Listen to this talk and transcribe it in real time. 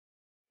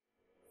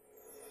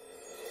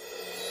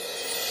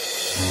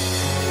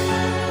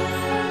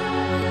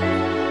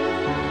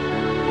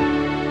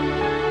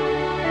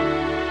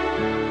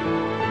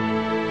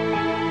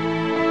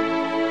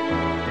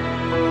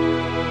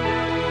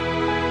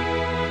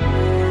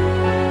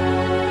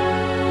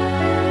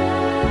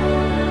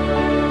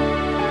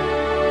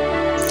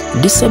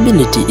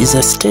Disability is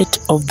a state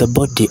of the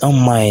body or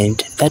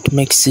mind that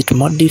makes it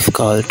more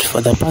difficult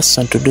for the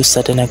person to do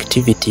certain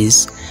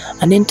activities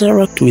and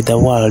interact with the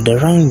world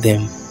around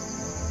them.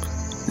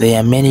 There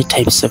are many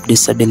types of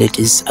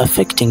disabilities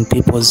affecting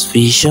people's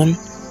vision,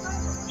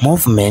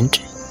 movement,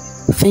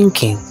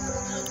 thinking,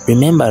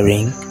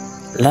 remembering,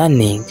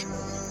 learning,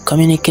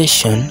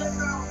 communication,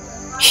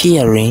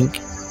 hearing,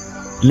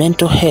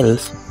 mental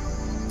health,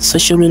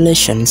 social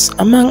relations,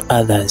 among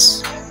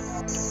others.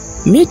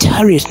 Meet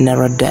Harriet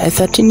Nalwadda, a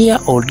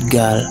 13-year-old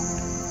girl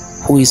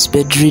who is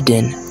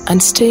bedridden and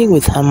staying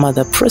with her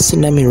mother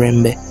Prosina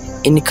Mirembe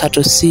in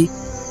Katosi,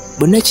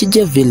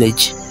 Bunachija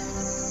village.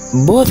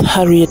 Both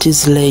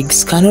Harriet's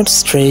legs cannot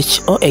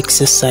stretch or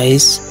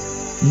exercise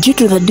due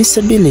to the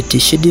disability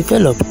she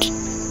developed,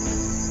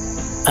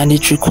 and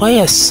it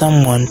requires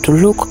someone to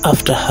look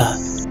after her.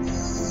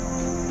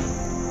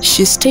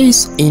 She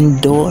stays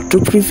indoors to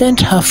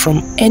prevent her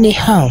from any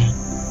harm.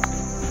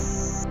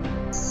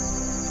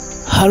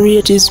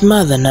 Harriet's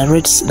mother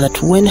narrates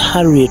that when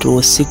Harriet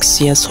was 6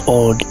 years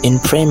old in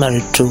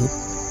primary 2,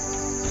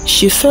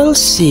 she fell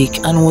sick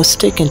and was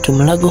taken to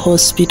Malaria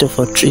Hospital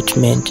for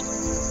treatment.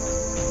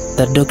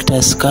 The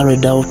doctors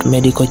carried out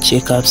medical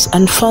checkups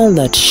and found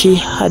that she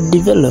had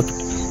developed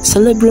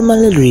cerebral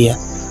malaria,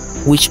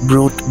 which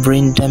brought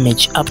brain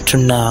damage up to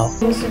now.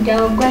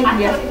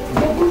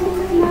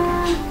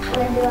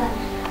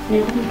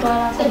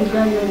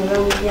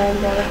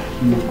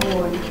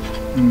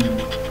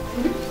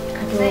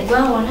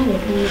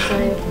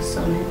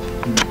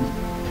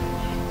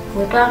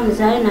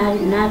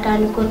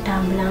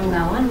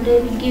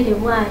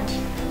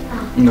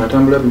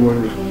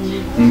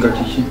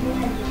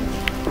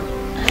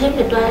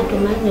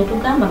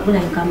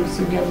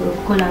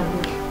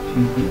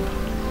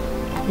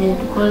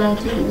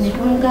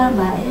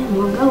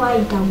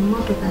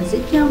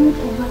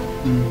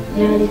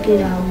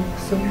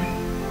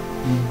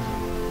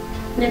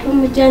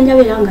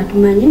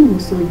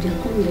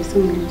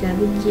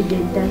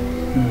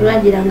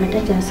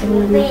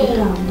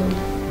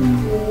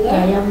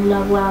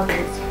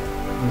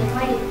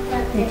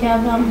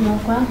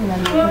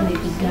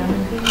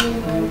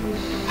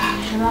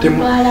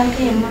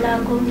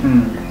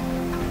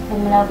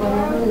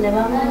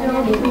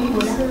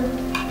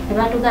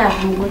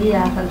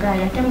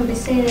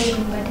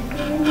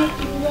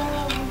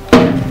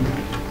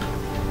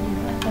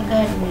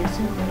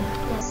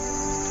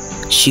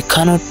 She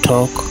cannot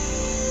talk,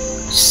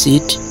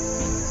 sit,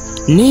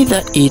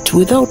 neither eat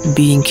without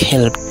being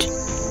helped.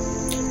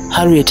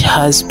 Harriet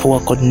has poor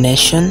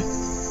coordination,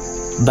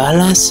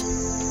 balance,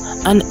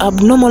 and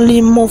abnormal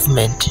limb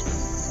movement.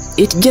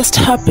 It just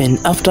happened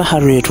after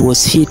Harriet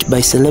was hit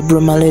by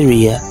cerebral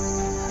malaria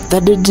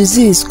that the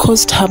disease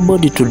caused her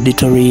body to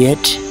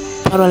deteriorate,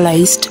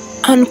 paralyzed,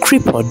 and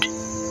crippled.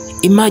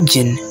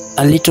 Imagine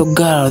a little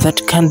girl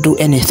that can't do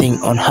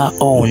anything on her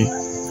own.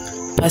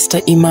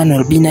 Pastor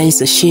Emmanuel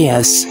Binaisa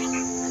shares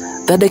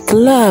that the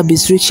club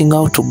is reaching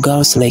out to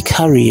girls like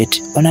Harriet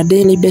on a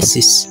daily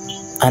basis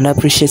and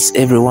appreciates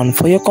everyone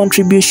for your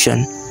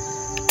contribution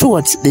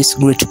towards this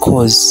great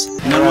cause.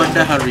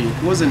 Nalwadda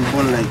Harriet wasn't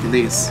born like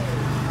this,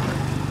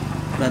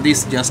 but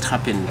this just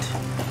happened.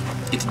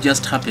 It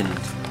just happened.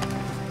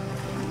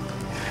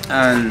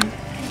 And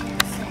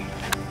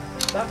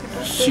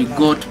she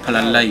got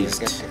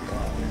paralyzed,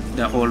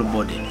 the whole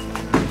body.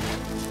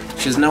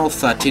 She's now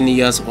 13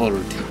 years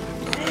old.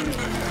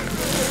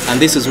 And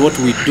this is what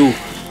we do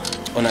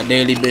on a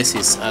daily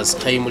basis as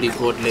Timely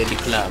God Lady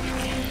Club.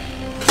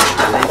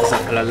 Her legs are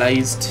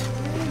paralyzed.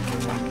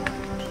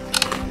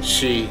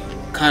 She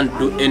can't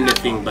do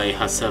anything by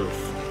herself.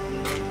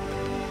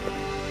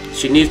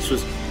 She needs to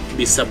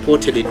be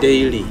supported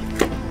daily.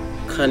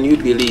 Can you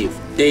believe?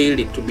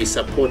 Daily to be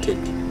supported.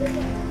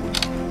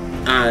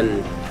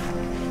 And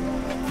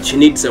she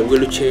needs a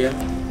wheelchair.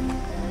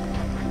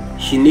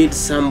 She needs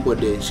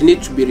somebody. She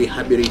needs to be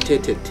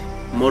rehabilitated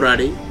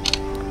morally.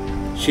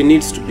 She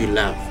needs to be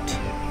loved.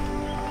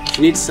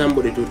 She needs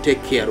somebody to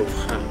take care of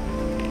her.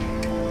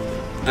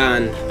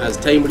 And as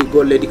Timely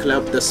God Lady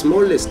Club, the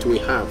smallest we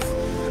have,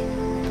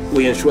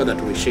 we ensure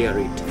that we share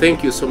it.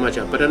 Thank you so much,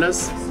 our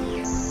partners.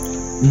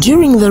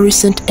 During the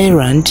recent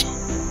errand,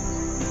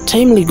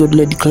 Timely God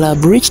Lady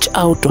Club reached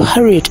out to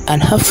Harriet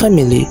and her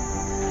family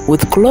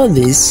with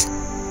clothes,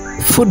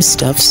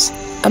 foodstuffs,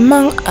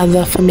 among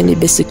other family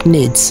basic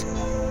needs.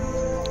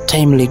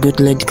 Timely God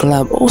Lady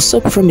Club also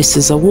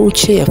promises a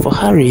wheelchair for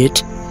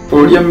Harriet.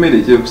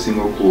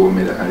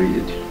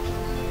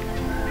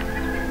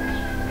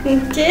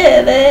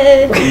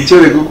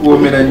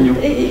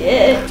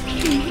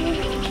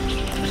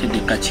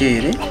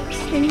 Kachere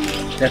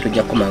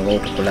tujja kumanga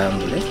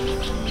otukulambule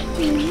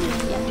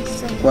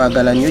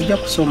kwagala nnyo ojja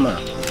kusoma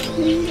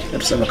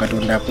tusaba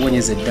Katonda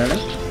akuwonyeze eddala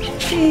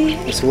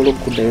osobola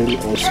okuddayo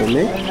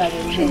osome.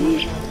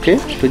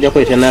 Tujja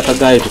kuleeta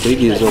n'akagaali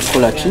tukuyigiriza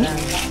okukola ki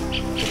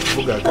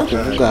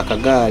okuvuga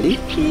akagaali.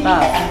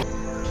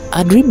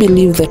 And we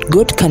believe that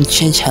God can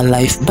change her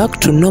life back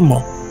to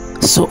normal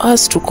so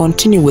as to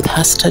continue with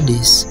her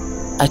studies.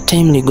 At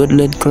Timely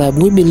God-Led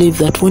Club, we believe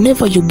that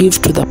whenever you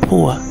give to the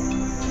poor,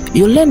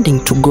 you're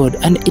lending to God,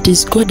 and it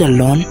is God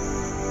alone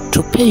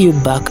to pay you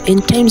back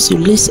in times you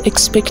least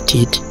expect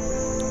it.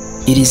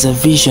 It is a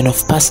vision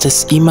of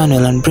Pastors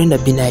Emmanuel and Brenda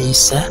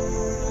Binaisa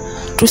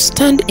to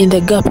stand in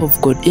the gap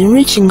of God in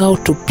reaching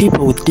out to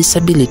people with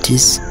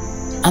disabilities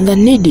and the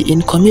needy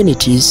in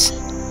communities.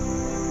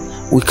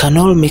 We can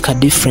all make a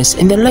difference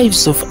in the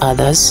lives of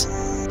others.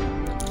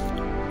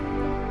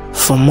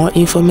 For more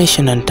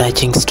information and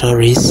touching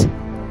stories,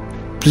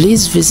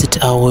 please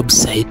visit our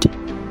website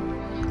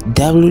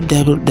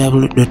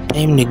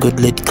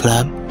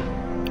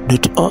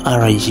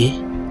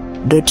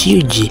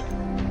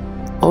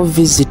www.timelygodledclub.org.ug or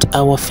visit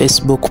our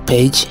Facebook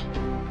page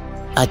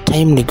at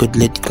Timely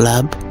God-Led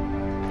Club,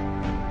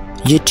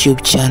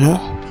 YouTube channel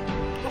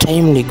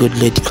Timely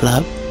God-Led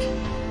Club.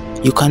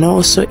 You can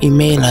also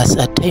email us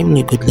at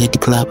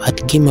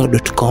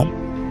timelygodledclub@gmail.com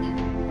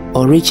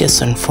or reach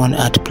us on phone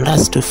at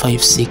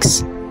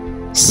 +256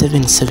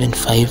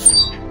 775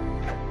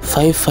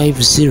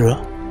 550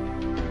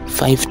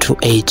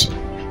 528.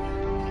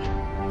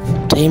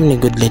 Timely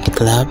God-Led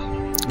Club,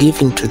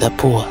 giving to the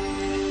poor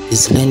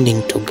is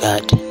lending to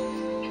God.